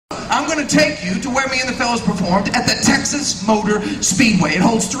I'm going to take you to where me and the fellas performed at the Texas Motor Speedway. It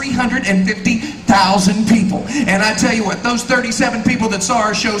holds 350,000 people. And I tell you what, those 37 people that saw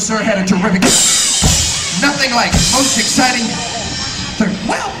our show, sir, had a terrific time. Nothing like it. Most exciting.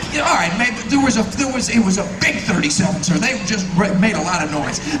 Well, all right, maybe it was a big 37, sir. They just made a lot of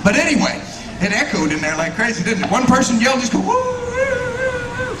noise. But anyway, it echoed in there like crazy, didn't it? One person yelled, just go, woo.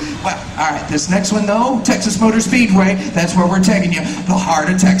 Well, all right, this next one, though, Texas Motor Speedway, that's where we're taking you. The heart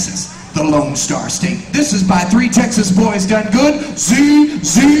of Texas, the Lone Star State. This is by 3 Texas boys done good,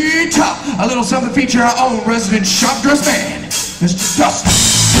 ZZ Top. A little something feature our own resident shop dress man, Mr. Dustin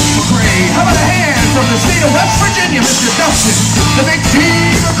McCray. How about a hand from the state of West Virginia, Mr. Dustin, the Big T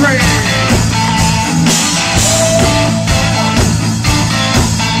McCray.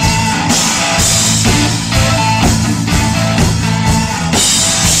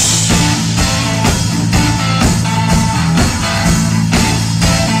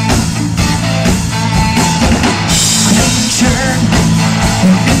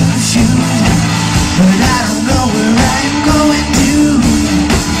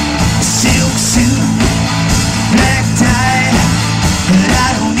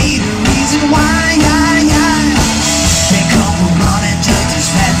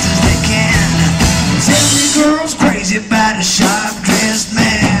 About a sharp-dressed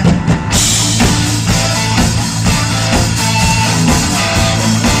man.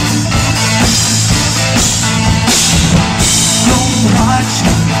 Gold watch,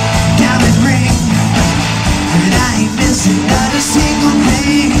 diamond ring, but I ain't missing not a single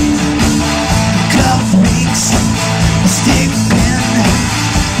thing. Cuff links, a stick pin.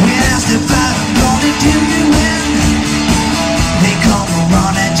 When I step out, I'm gonna do you in. They come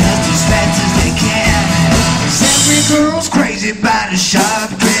running just as fast as they can. Every girl's crazy about a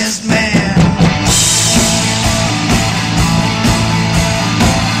sharp-dressed man.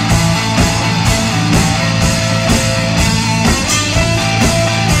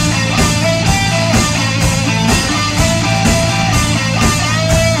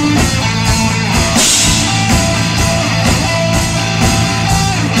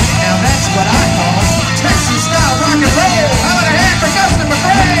 Now that's what I call Texas-style rock and roll. How about a hand for Dustin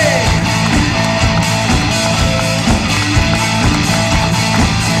McCray?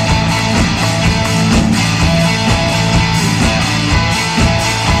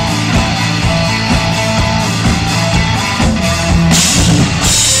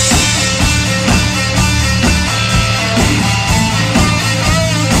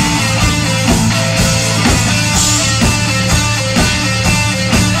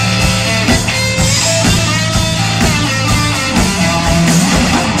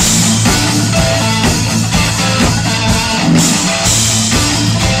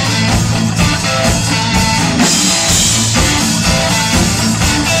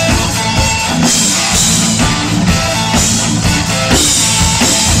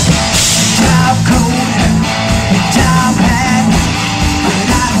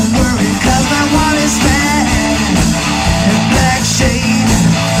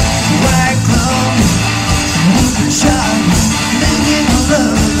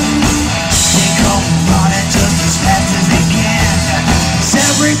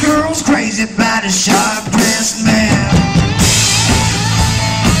 Girl's crazy about a sharp-dressed man.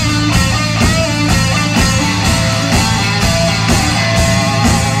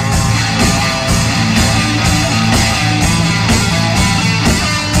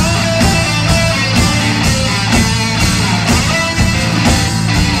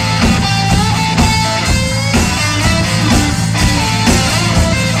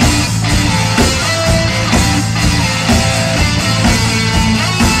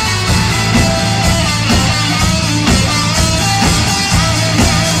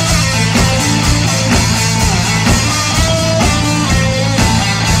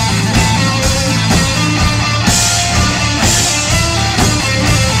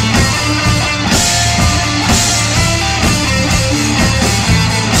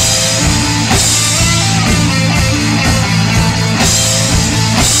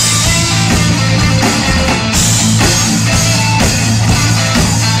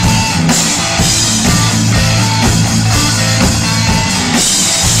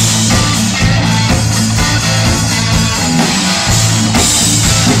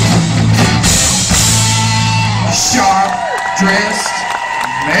 Dressed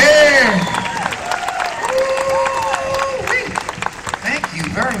man. Thank you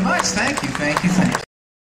very much. Thank you.